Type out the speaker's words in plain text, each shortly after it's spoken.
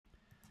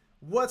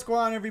What's going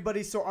on,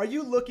 everybody? So are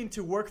you looking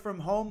to work from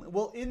home?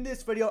 Well, in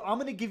this video, I'm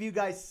going to give you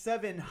guys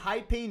 7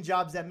 high-paying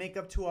jobs that make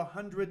up to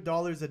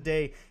 $100 a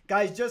day.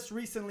 Guys, just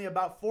recently,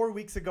 about 4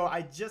 weeks ago,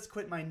 I just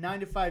quit my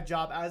 9-to-5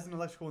 job as an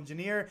electrical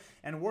engineer,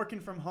 and working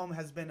from home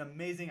has been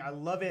amazing. I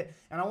love it,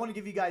 and I want to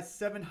give you guys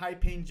 7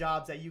 high-paying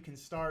jobs that you can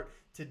start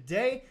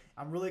today.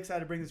 I'm really excited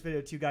to bring this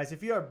video to you guys.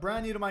 If you are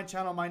brand new to my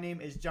channel, my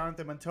name is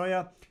Jonathan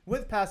Montoya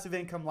with Passive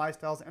Income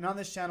Lifestyles, and on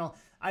this channel,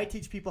 I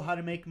teach people how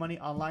to make money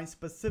online,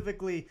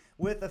 specifically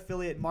with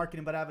affiliate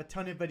marketing, but I have a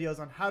ton of videos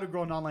on how to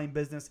grow an online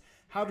business,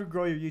 how to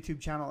grow your YouTube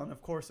channel, and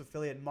of course,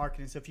 affiliate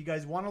marketing. So if you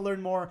guys want to learn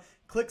more,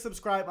 click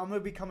subscribe. I'm going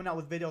to be coming out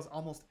with videos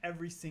almost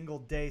every single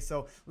day.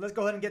 So let's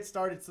go ahead and get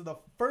started. So the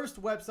first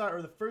website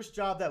or the first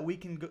job that we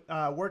can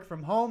work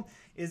from home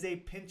is a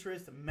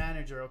Pinterest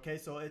manager. Okay,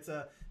 so it's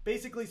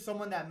basically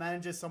someone that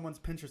manages someone's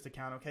Pinterest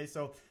account. Okay,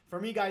 so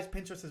for me, guys,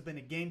 Pinterest has been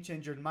a game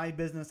changer in my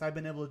business. I've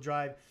been able to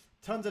drive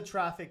tons of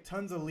traffic,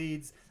 tons of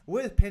leads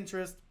with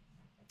Pinterest.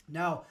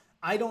 Now,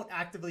 I don't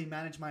actively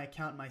manage my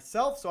account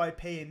myself, so I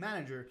pay a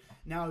manager.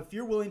 Now, if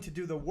you're willing to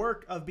do the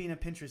work of being a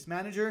Pinterest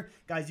manager,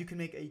 guys, you can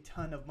make a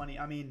ton of money.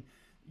 I mean,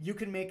 you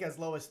can make as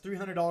low as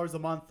 $300 a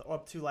month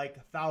up to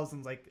like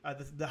thousands. Like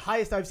the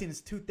highest I've seen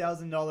is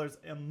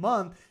 $2,000 a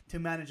month to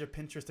manage a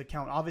Pinterest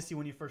account. Obviously,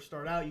 when you first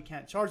start out, you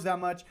can't charge that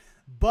much,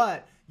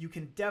 but you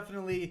can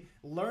definitely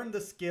learn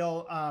the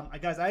skill.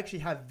 Guys, I actually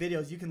have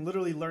videos. You can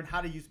literally learn how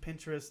to use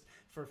Pinterest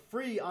for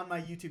free on my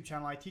YouTube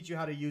channel. I teach you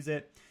how to use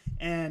it,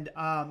 and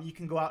you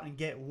can go out and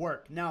get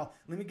work. Now,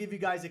 let me give you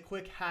guys a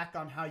quick hack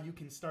on how you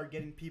can start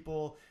getting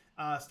people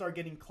start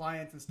getting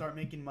clients and start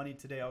making money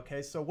today.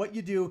 Okay, so what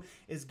you do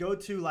is go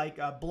to like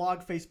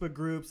blog Facebook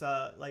groups,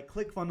 like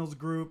Clickfunnels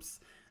groups,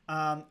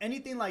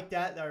 anything like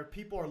that where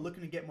people are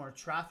looking to get more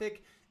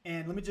traffic.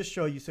 And let me just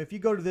show you. So if you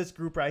go to this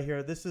group right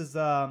here, this is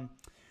the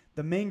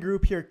main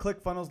group here,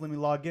 Clickfunnels. Let me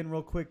log in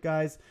real quick,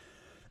 guys.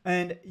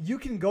 And you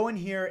can go in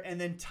here and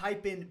then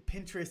type in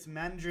Pinterest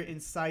manager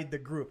inside the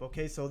group.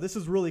 Okay, so this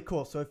is really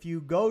cool. So if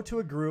you go to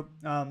a group,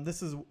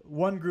 this is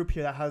one group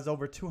here that has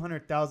over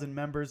 200,000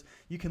 members.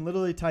 You can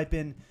literally type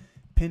in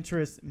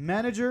Pinterest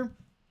manager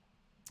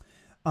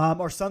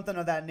or something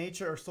of that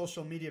nature, or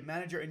social media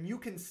manager, and you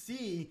can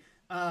see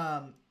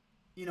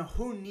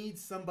who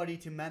needs somebody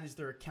to manage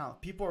their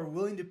account. People are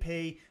willing to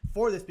pay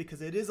for this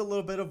because it is a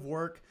little bit of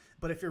work.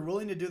 But if you're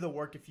willing to do the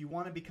work, if you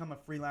want to become a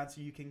freelancer,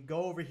 you can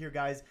go over here,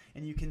 guys,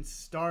 and you can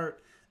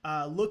start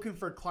looking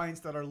for clients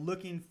that are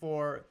looking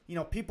for,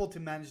 people to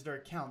manage their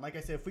account. Like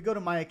I said, if we go to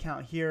my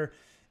account here,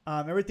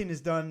 everything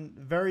is done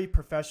very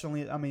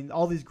professionally. I mean,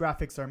 all these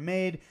graphics are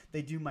made.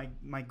 They do my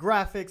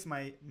graphics,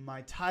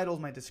 my titles,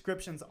 my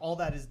descriptions, all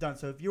that is done.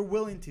 So if you're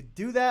willing to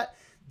do that,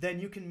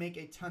 then you can make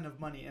a ton of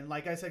money. And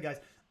like I said,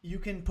 guys, you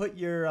can put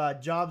your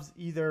jobs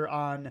either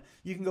on,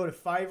 you can go to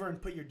Fiverr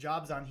and put your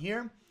jobs on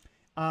here.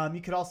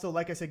 You could also,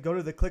 like I said, go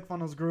to the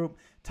Clickfunnels group,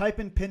 type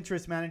in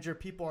Pinterest manager.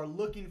 People are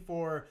looking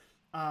for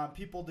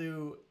people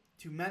to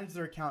manage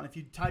their account. If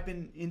you type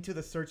into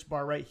the search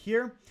bar right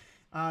here,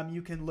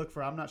 you can look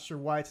for, I'm not sure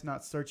why it's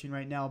not searching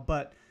right now,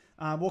 but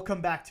we'll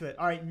come back to it.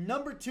 All right,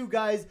 number 2,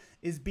 guys,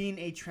 is being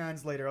a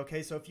translator.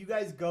 Okay, so if you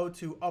guys go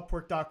to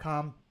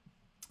Upwork.com,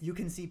 you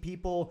can see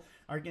people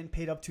are getting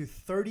paid up to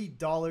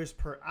 $30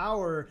 per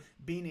hour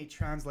being a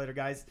translator,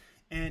 guys.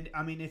 And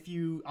I mean, if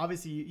you,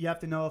 obviously you have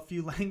to know a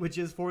few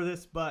languages for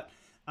this, but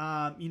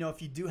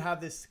if you do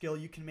have this skill,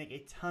 you can make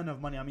a ton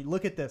of money. I mean,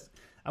 look at this.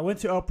 I went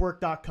to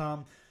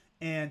Upwork.com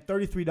and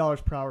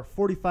 $33 per hour,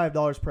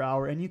 $45 per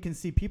hour. And you can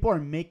see people are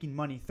making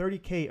money,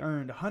 30K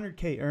earned,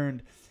 100K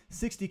earned,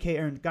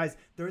 60K earned. Guys,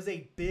 there's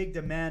a big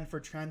demand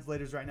for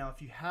translators right now.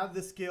 If you have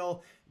the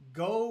skill,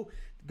 go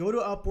to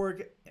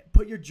Upwork,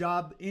 put your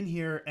job in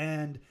here,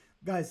 and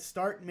guys,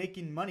 start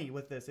making money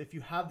with this. If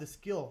you have the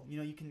skill,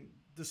 you can,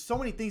 there's so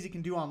many things you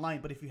can do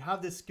online, but if you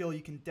have this skill,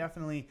 you can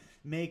definitely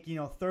make,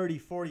 $30,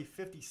 $40,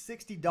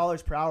 $50,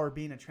 $60 per hour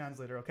being a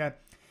translator. Okay.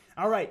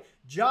 All right.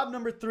 Job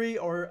number 3,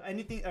 or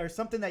anything or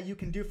something that you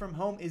can do from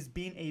home, is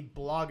being a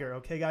blogger.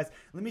 Okay, guys,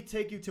 let me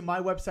take you to my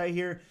website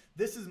here.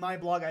 This is my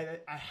blog. I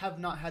have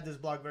not had this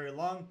blog very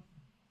long,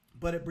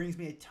 but it brings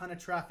me a ton of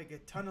traffic, a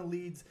ton of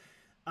leads.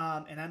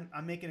 And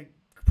I'm making a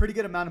pretty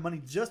good amount of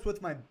money just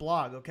with my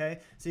blog. Okay.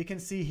 So you can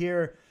see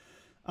here,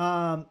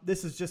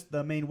 this is just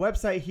the main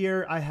website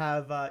here. I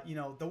have,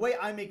 the way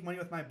I make money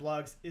with my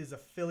blogs is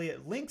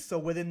affiliate links. So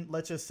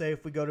let's just say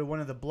if we go to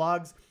one of the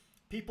blogs,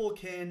 people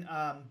can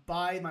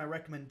buy my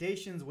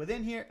recommendations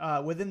within here,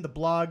 within the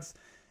blogs.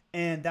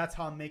 And that's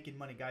how I'm making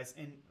money, guys.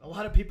 And a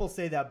lot of people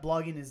say that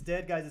blogging is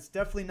dead, guys. It's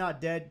definitely not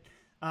dead.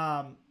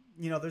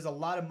 There's a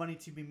lot of money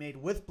to be made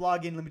with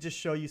blogging. Let me just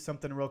show you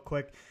something real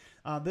quick.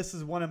 This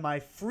is one of my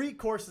free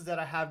courses that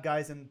I have,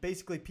 guys. And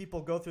basically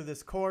people go through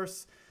this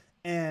course,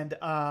 and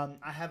I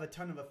have a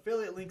ton of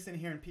affiliate links in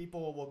here, and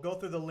people will go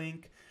through the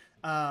link.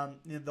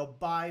 They'll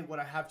buy what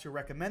I have to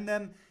recommend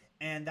them,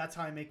 and that's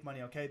how I make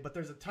money. Okay, but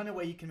there's a ton of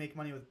way you can make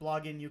money with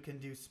blogging. You can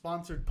do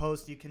sponsored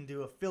posts. You can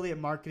do affiliate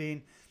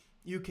marketing.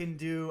 You can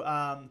do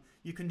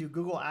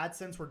Google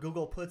AdSense, where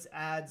Google puts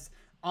ads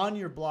on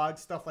your blog,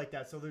 stuff like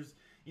that. So there's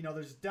you know,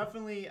 there's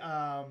definitely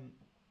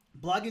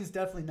blogging's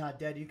definitely not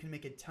dead. You can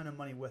make a ton of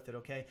money with it,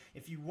 okay?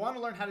 If you want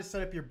to learn how to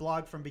set up your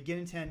blog from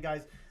beginning to end,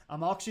 guys,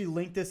 I'll actually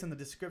link this in the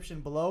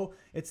description below.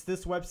 It's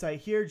this website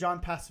here, John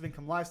Passive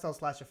Income Lifestyle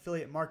 /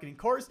 affiliate marketing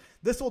course.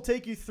 This will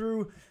take you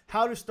through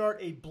how to start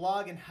a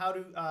blog and how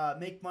to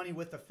make money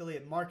with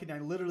affiliate marketing. I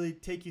literally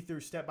take you through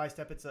step by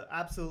step. It's an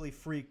absolutely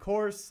free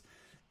course,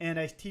 and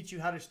I teach you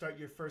how to start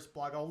your first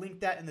blog. I'll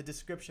link that in the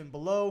description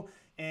below,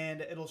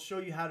 and it'll show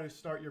you how to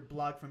start your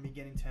blog from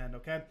beginning to end,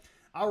 okay?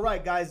 All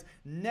right, guys,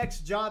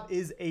 next job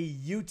is a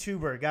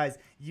YouTuber. Guys,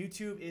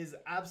 YouTube is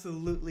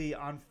absolutely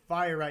on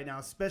fire right now,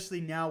 especially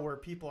now where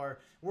people are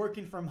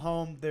working from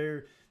home.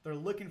 They're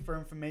looking for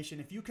information.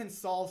 If you can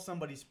solve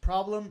somebody's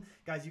problem,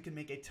 guys, you can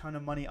make a ton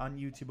of money on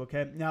YouTube,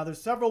 okay? Now, there's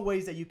several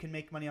ways that you can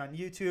make money on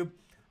YouTube.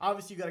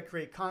 Obviously, you got to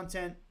create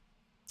content.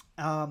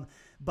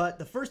 But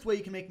the first way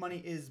you can make money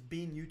is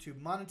being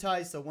YouTube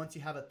monetized. So once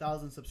you have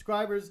 1,000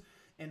 subscribers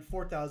and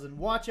 4,000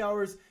 watch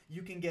hours,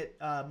 you can get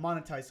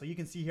monetized. So you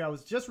can see here, I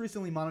was just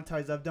recently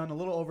monetized. I've done a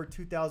little over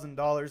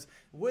 $2,000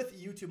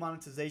 with YouTube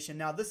monetization.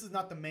 Now, this is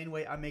not the main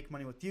way I make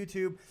money with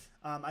YouTube.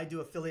 I do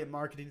affiliate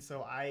marketing.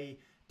 So I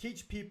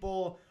teach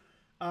people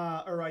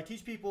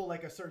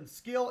like a certain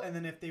skill, and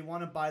then if they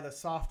want to buy the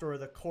software or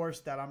the course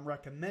that I'm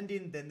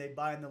recommending, then they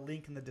buy in the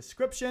link in the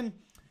description.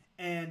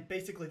 And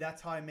basically,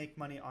 that's how I make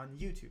money on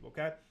YouTube,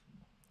 okay?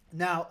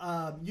 Now,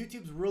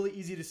 YouTube's really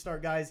easy to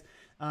start, guys.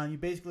 You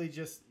basically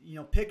just,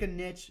 pick a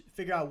niche,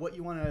 figure out what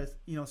you want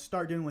to,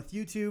 start doing with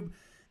YouTube.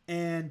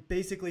 And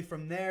basically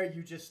from there,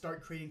 you just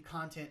start creating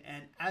content.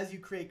 And as you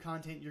create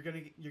content, you're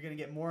gonna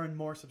get more and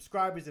more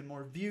subscribers and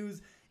more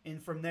views.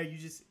 And from there,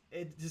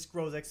 it just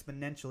grows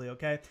exponentially,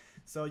 okay?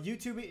 So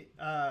YouTube,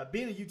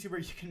 being a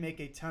YouTuber, you can make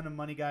a ton of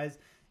money, guys.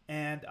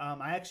 And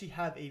I actually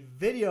have a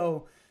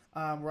video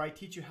where I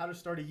teach you how to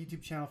start a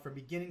YouTube channel from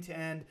beginning to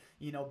end,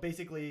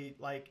 basically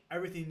like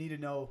everything you need to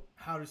know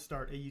how to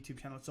start a YouTube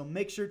channel. So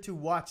make sure to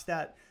watch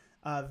that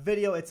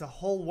video. It's a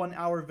whole 1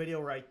 hour video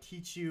where I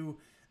teach you.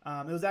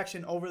 It was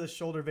actually an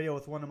over-the-shoulder video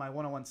with one of my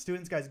one-on-one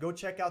students. Guys, go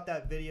check out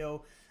that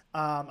video.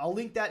 I'll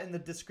link that in the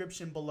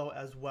description below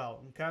as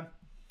well, okay?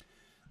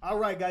 All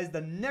right, guys,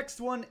 the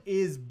next one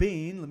is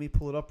let me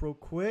pull it up real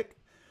quick,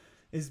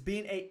 is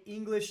being an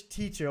English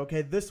teacher,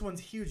 okay? This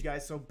one's huge,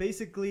 guys. So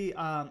basically,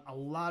 a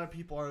lot of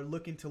people are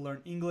looking to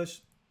learn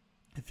English.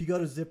 If you go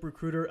to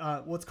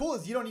ZipRecruiter, what's cool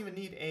is you don't even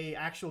need an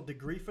actual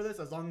degree for this.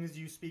 As long as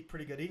you speak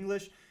pretty good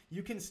English,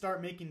 you can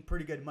start making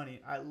pretty good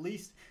money, at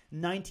least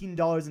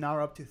 $19 an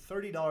hour up to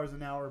 $30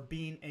 an hour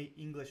being an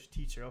English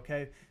teacher,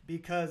 okay?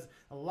 Because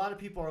a lot of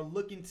people are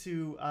looking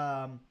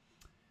to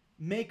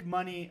make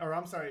money,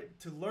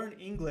 to learn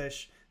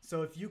English.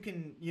 So if you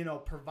can,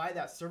 provide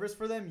that service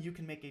for them, you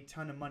can make a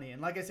ton of money.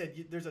 And like I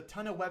said, there's a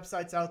ton of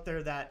websites out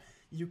there that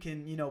you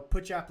can,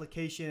 put your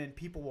application and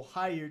people will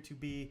hire you to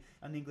be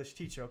an English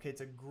teacher, okay?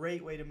 It's a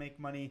great way to make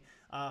money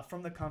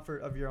from the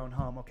comfort of your own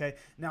home, okay?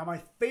 Now,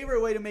 my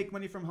favorite way to make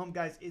money from home,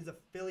 guys, is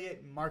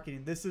affiliate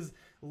marketing. This is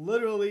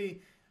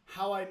literally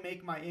how I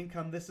make my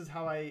income. This is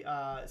how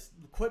I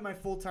quit my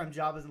full-time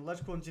job as an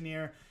electrical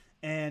engineer.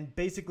 And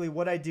basically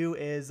what I do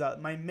is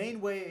my main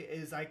way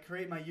is I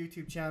create my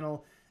YouTube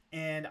channel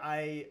and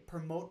I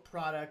promote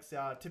products,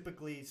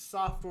 typically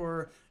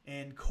software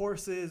and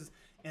courses,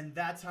 and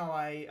that's how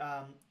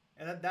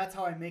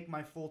I make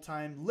my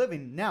full-time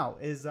living now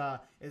is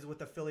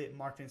with affiliate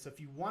marketing. So if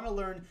you want to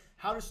learn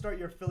how to start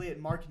your affiliate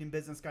marketing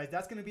business, guys,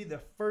 that's going to be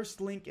the first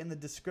link in the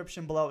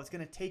description below. It's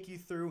going to take you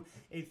through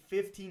a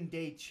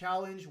 15-day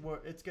challenge where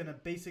it's going to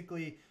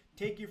basically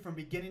take you from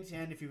beginning to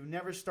end. If you've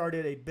never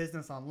started a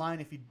business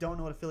online, if you don't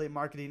know what affiliate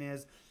marketing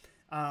is,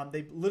 you're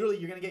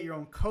going to get your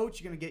own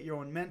coach, you're going to get your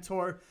own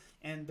mentor,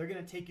 and they're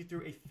going to take you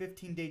through a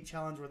 15-day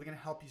challenge where they're going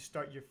to help you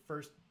start your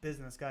first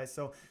business, guys.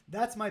 So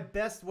that's my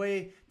best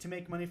way to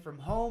make money from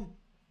home.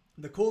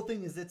 The cool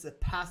thing is it's a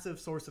passive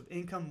source of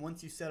income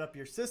once you set up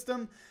your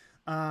system.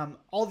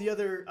 All the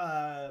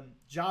other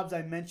jobs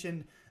I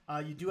mentioned,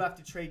 you do have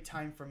to trade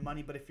time for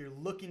money, but if you're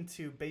looking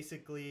to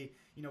basically,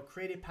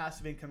 create a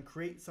passive income,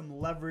 create some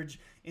leverage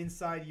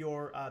inside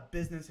your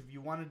business, if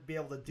you want to be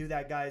able to do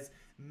that, guys,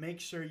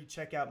 make sure you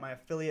check out my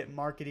affiliate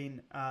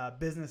marketing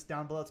business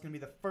down below. It's going to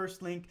be the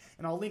first link,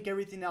 and I'll link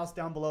everything else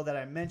down below that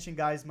I mentioned,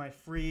 guys, my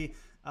free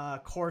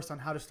course on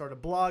how to start a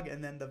blog,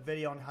 and then the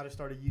video on how to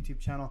start a YouTube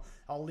channel.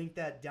 I'll link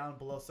that down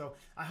below. So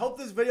I hope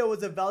this video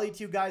was of value to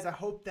you guys. I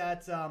hope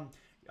that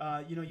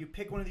you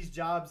pick one of these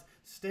jobs,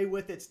 stay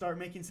with it, start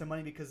making some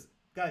money, because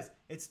guys,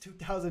 it's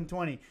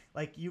 2020.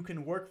 Like, you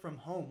can work from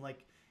home.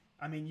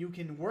 You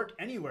can work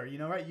anywhere,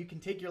 right? You can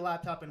take your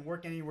laptop and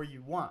work anywhere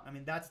you want.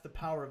 That's the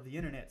power of the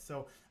internet.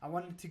 So I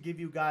wanted to give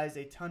you guys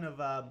a ton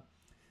of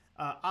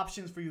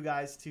options for you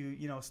guys to,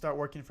 start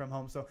working from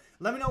home. So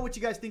let me know what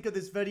you guys think of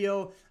this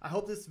video. I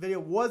hope this video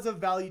was of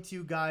value to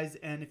you guys.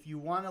 And if you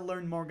want to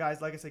learn more, guys,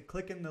 like I said,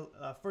 click in the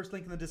first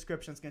link in the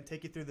description. It's going to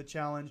take you through the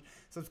challenge.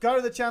 Subscribe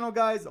to the channel,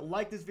 guys.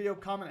 Like this video,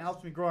 comment. It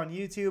helps me grow on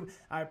YouTube.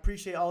 I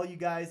appreciate all you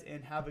guys,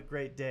 and have a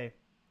great day.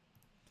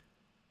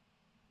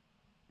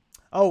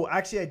 Oh,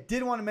 actually, I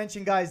did want to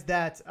mention, guys,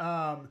 that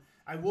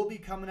I I will be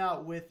coming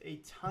out with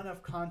a ton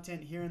of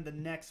content here in the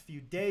next few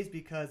days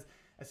because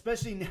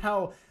especially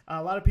now,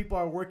 a lot of people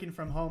are working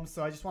from home.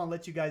 So I just want to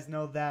let you guys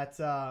know that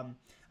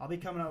I'll be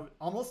coming out with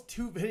almost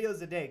 2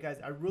 videos a day. Guys,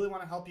 I really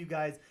want to help you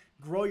guys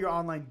grow your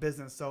online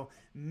business. So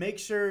make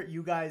sure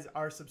you guys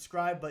are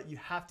subscribed, but you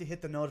have to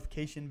hit the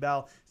notification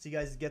bell so you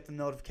guys get the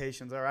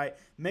notifications, all right?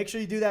 Make sure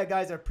you do that,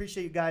 guys. I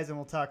appreciate you guys, and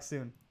we'll talk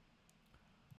soon.